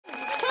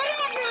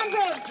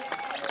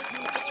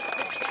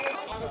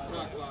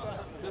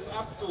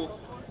Rückzugs.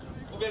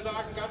 Und wir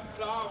sagen ganz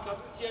klar, und das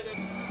ist hier der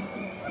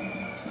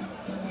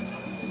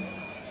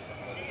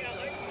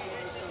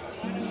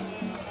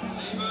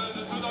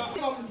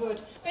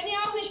Wenn ihr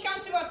auch nicht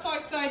ganz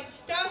überzeugt seid,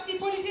 dass die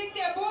Politik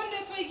der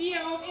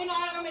Bundesregierung in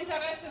eurem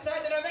Interesse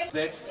seid oder wenn...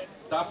 Selbst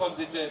davon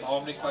sind wir im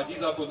Augenblick bei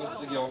dieser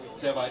Bundesregierung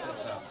sehr weit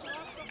entfernt.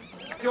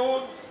 Die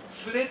Inflation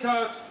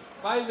schlittert,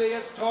 weil wir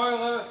jetzt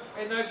teure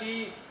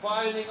Energie vor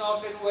allen Dingen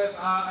aus den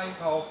USA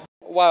einkaufen.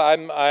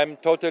 Well, I'm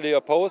totally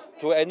opposed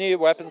to any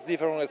weapons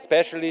lieferung,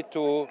 especially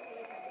to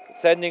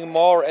sending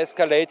more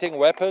escalating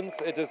weapons.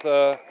 It is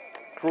a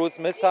cruise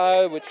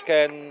missile which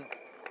can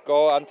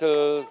go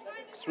until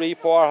 300,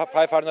 400,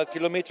 500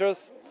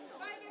 kilometers,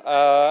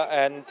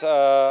 and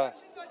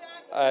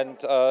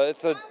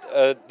it's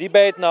a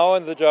debate now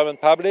in the German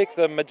public.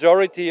 The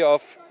majority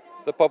of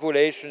the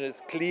population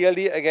is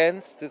clearly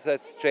against. This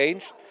has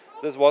changed.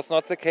 This was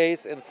not the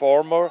case in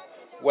former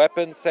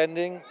weapon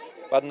sending,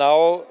 but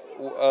now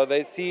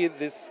they see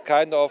this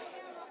kind of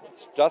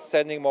just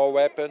sending more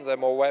weapons and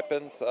more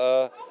weapons.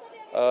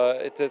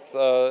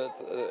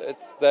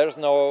 There's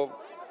no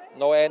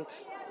end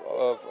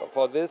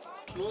for this.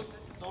 Schluss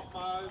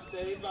nochmal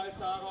der Hinweis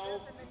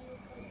darauf,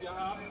 wir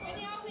haben,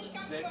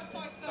 selbst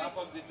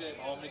davon sind wir im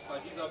Augenblick bei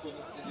dieser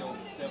Bundesregierung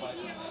sehr weit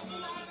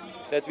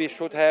entfernt. That we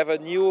should have a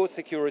new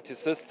security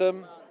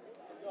system,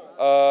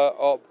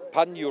 a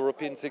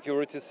pan-European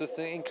security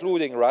system,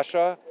 including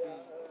Russia,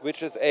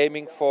 which is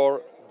aiming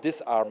for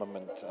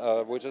disarmament,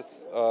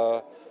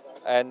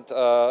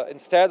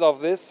 instead of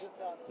this,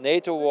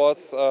 NATO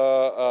was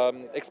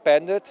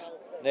expanded.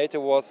 NATO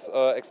was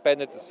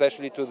expanded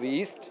especially to the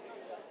east,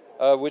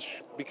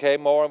 which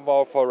became more and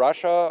more for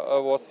Russia,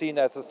 was seen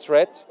as a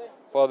threat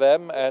for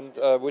them, and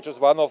which is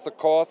one of the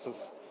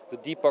causes, the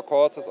deeper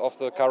causes of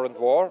the current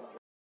war.